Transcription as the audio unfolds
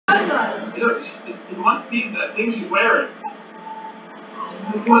It must be the thing she's wearing.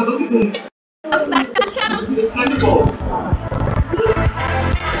 Oh my god, look at this. Welcome back to the channel. Look at the tentacles.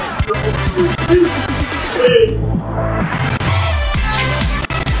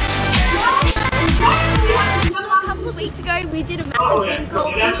 A couple of weeks ago, we did a massive Zoom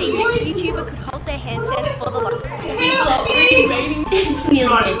call to see which YouTuber could hold their handstand for the longest. We were really waiting since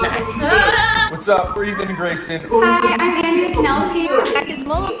nearly midnight. What's up? We're Ethan and Grayson. Hi, I'm Andrew Canelty. Back is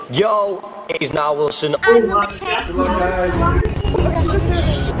Mom. Yo, it is now Wilson. I'm Mom. Good luck, guys. 3,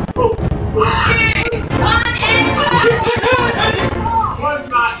 2, 1, and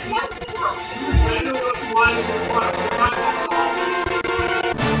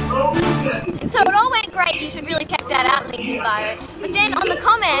and so it all went great. You should really check that out, link in bio. But then on the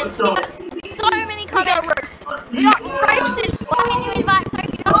comments, we got so many comments. We got roasted. Why didn't you invite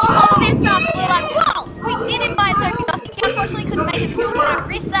Sophie? All this stuff. We're like, whoa, we did invite Sophie. She unfortunately couldn't make it because she had a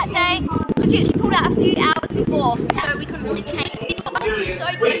wrist that day. Legit, she pulled out a few hours before, so we couldn't really change it. We were obviously so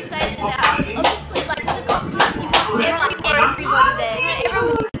devastated about it. Obviously, like with the competition, you want everybody there. Everyone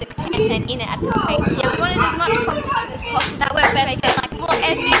would do the handstand in it at the same time. Yeah, we wanted as much competition as possible. That works best for like more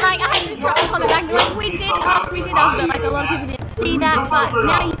effort. Like I had to try to comment back, like we did us, but like a lot of people didn't see that. But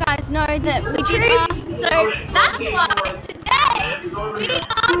now you guys know that we did us, so that's why today we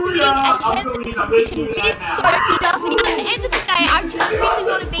are doing a handstand competition with Sophie DOSSI. At the end of the day, I just really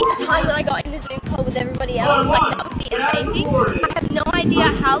want to beat the time that I got in the Zoom call with everybody else. Like that would be amazing. I have no idea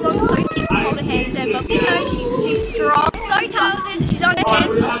how long Sophie can hold a handstand, but we know she's strong, so talented. She's on her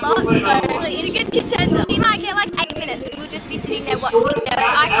hands a lot, so really in a good contender. She might get like 8 minutes. We'll just be sitting there watching it.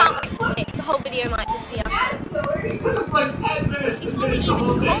 I can't wait to see. The whole video might just be us. Before we even call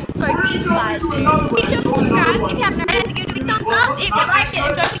Sophie, guys, be sure to subscribe if you haven't already. Give it a big thumbs up if you like it,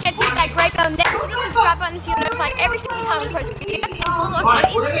 and don't forget to hit that grey bell next to the subscribe button so you're notified every single time we post a video. And follow us on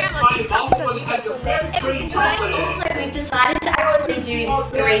Instagram, on TikTok, because we post on there every single day. Also, we've decided to actually do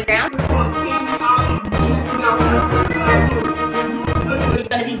 3 rounds. It's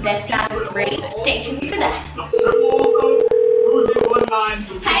going to be best out of 3. Stay tuned for that.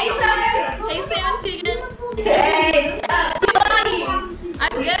 Hey Sam! Hey Sam and Tegan! Hey! How are you?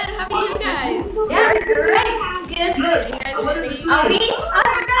 I'm good. How are you guys? Yeah, great. Good. Are you guys ready? Are we? I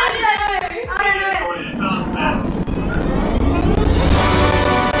don't know.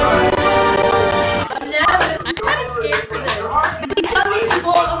 I'm nervous. I'm kind of scared for this. We've done this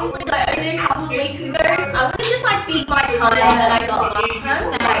before, obviously, like only a couple of weeks ago. I want to just like beat my time that I got last time. So,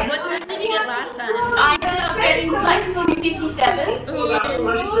 what time did you get last time? I ended up getting like 2:57.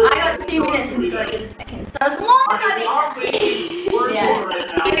 I got 2 minutes and 3 seconds. So as long as I beat that. Yeah.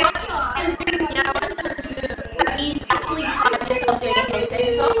 You watched the Zoom, I watched the video. Have you actually timed yourself doing a handstand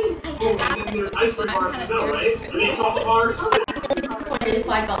before? I'm kind of nervous. I'm really disappointed if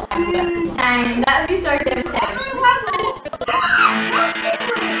I got like worse than same. That would be so devastating.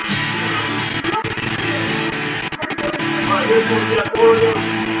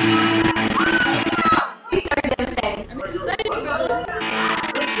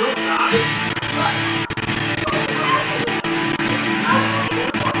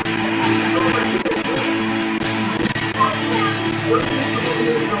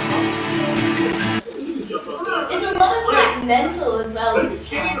 It's a lot of like mental as well this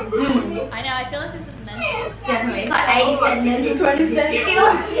time. I know, I feel like this is mental. Definitely. It's like 80% mental, 20% skill.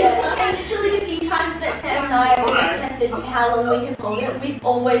 Yeah. And literally the few times that Sam and I have tested how long we can hold it, we've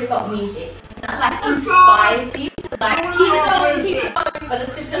always got music. That like inspires you to like keep going, but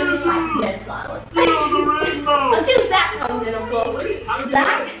it's just gonna be like dead silent. Until Zach comes in, of course.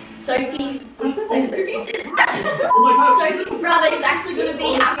 Zach, Sophie's, I was gonna say Sophie's sister. Sophie's brother is actually going to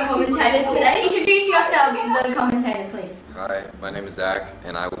be our commentator today. Introduce yourself, the commentator, please. Hi, my name is Zach,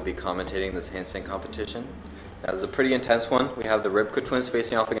 and I will be commentating this handstand competition. That is a pretty intense one. We have the Rybka twins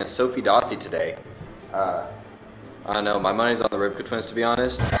facing off against Sophie DOSSI today. I don't know, my money's on the Rybka twins, to be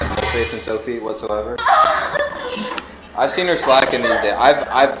honest. I have no faith in Sophie whatsoever. I've seen her slacking these days.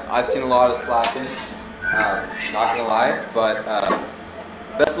 I've seen a lot of slacking, not gonna lie, but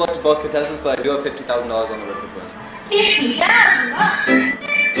best of luck to both contestants, but I do have $50,000 on the Rybka twins. 50,000!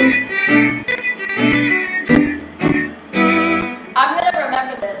 I'm gonna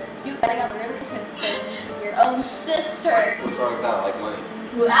remember this. You betting on the Rybka twins for your own sister. What's wrong with that? I like money.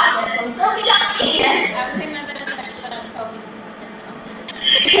 Well, that's on Sophie DOSSI. I would say my better than but I'm Sophie.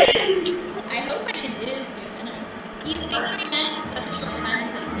 I hope I can do 3 minutes. You think 3 minutes is such a short time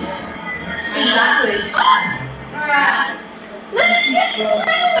until you do it? Exactly. Alright. Let's get to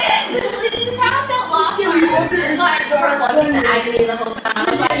it! Literally, this is how I felt last time. Just like prolonging the agony the whole time. I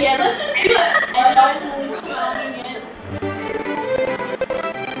was like, yeah, let's just do it. I know, it's prolonging it.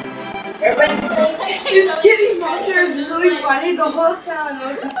 This kitty monster is really funny the whole time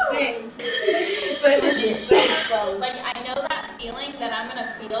I was saying. But it's Like, I know that feeling that I'm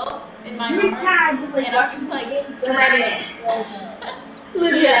gonna feel in my every arms, time, and I'm just like dreading it.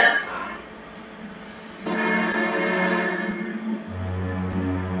 legit.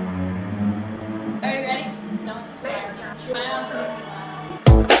 Are you ready? No. Sorry. Try not to.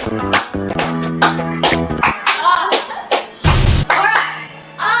 Alright.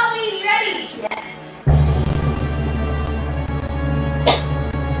 Ali, you ready?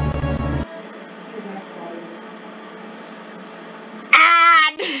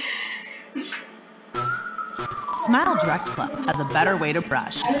 Smile Direct Club has a better way to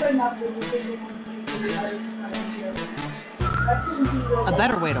brush. A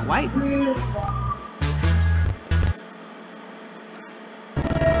better way to wipe.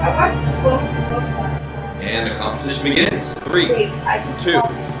 And the competition begins. 3, 2,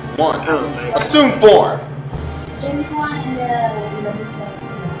 1. Assume form.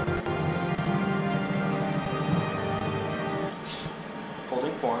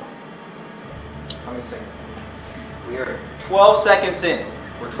 Holding form. How many seconds? We are 12 seconds in.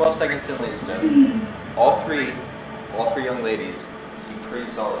 We're 12 seconds in, ladies and gentlemen. All three young ladies seem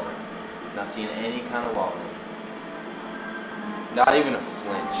pretty solid. Not seeing any kind of wobbling. Not even a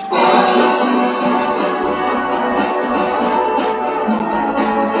flinch.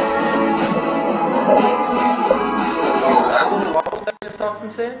 What was that just off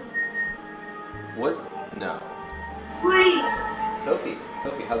from saying? Was it? No. Wait. Sophie,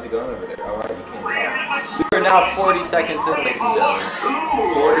 how's it going over there? Alright, you can't talk. We are now 40 seconds in, ladies and gentlemen.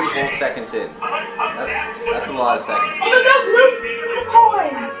 40 whole seconds in. That's a lot of seconds. Oh my God, look! The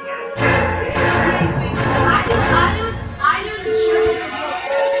coins! I know the trick.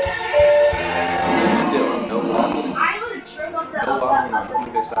 Still, no wobbling. I know the trick of the No wobbling on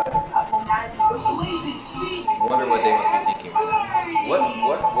either side. I wonder what they must be thinking right now.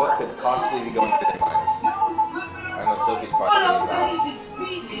 What could possibly be going through their minds? I know Sophie's probably thinking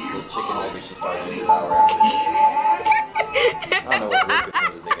about the chicken nugget she started doing about after this. I don't know what the Rip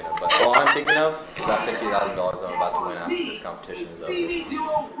Coons are thinking of, but all I'm thinking of is that $50,000 I'm about to win after this competition is over.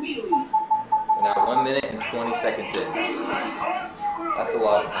 We're now 1 minute and 20 seconds in. That's a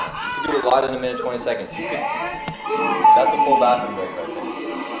lot of time. You can do a lot in a minute and 20 seconds. That's a full bathroom break right there.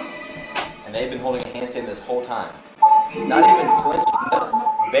 And they've been holding a handstand this whole time. Not even flinching.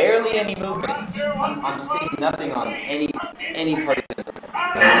 Barely any movement. I'm seeing nothing on any part of the room.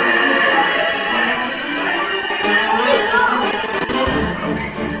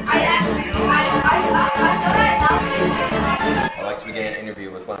 I'd like to begin an interview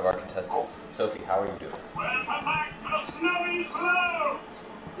with one of our contestants. Sophie, how are you doing?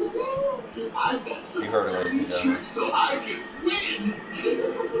 You heard her, ladies and gentlemen.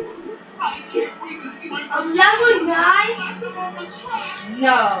 I'm level 9?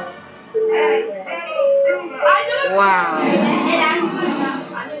 No. Wow.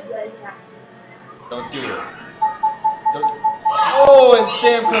 Don't do it. Oh, and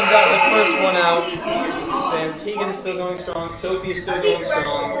Sam comes out the first one out. Sam, Tegan is still going strong. Sophie is still going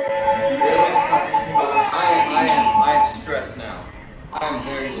strong. I am stressed now. I am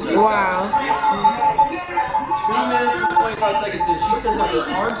very stressed. Wow. 2 minutes and 25 seconds in. She says that her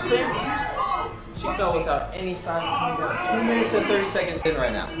arms cramped. She fell without any sign of coming down. 2 minutes and 30 seconds in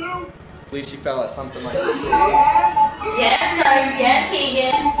right now. I believe she fell at something like this. Yes, sir. Yeah,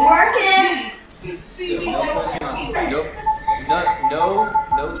 Tegan. Working. Still,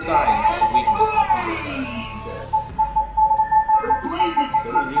 no signs of weakness.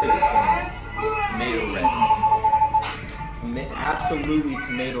 Sophie's ears are tomato red. Absolutely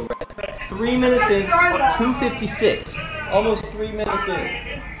tomato red. 3 minutes in, 2:56. Almost 3 minutes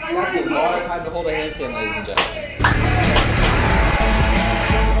in. That's a lot of time to hold a handstand, ladies and gentlemen.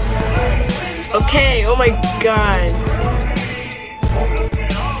 Okay, oh my God.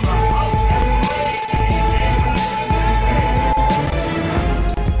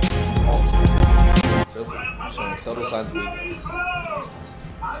 Showing subtle signs of weakness.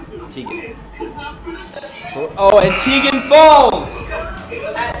 Tegan. Oh, and Tegan falls!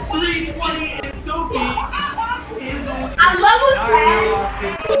 At 3:20 and Sophie is I'm level 10.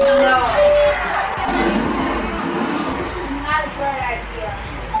 No. Not a good idea.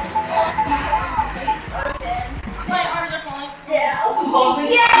 My arms are falling. Yeah.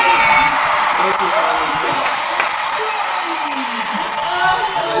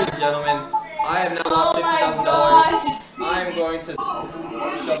 Ladies and gentlemen, I have now lost $50,000. I'm going to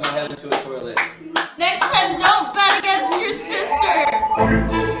shove my head into a toilet. Next time, don't bet against your sister.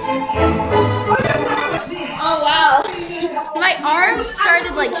 Oh wow. My arms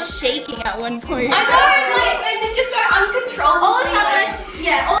started like shaking at one point. I know, like, they just go uncontrollable. All of a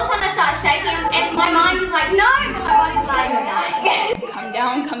sudden, I start shaking, and my mind is like, no, but my body's like, you're dying. Calm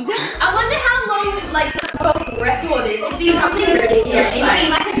down, calm down. I wonder how long, like, the record is. It'd be something ridiculous. It'd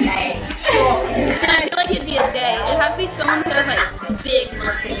be like a day. And I feel like it'd be a day. It'd have to be someone who has like big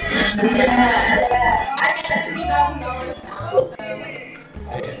muscles. I get $2,000 now, so.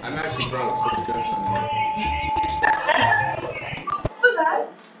 Hey, I'm actually broke, so we're doing something.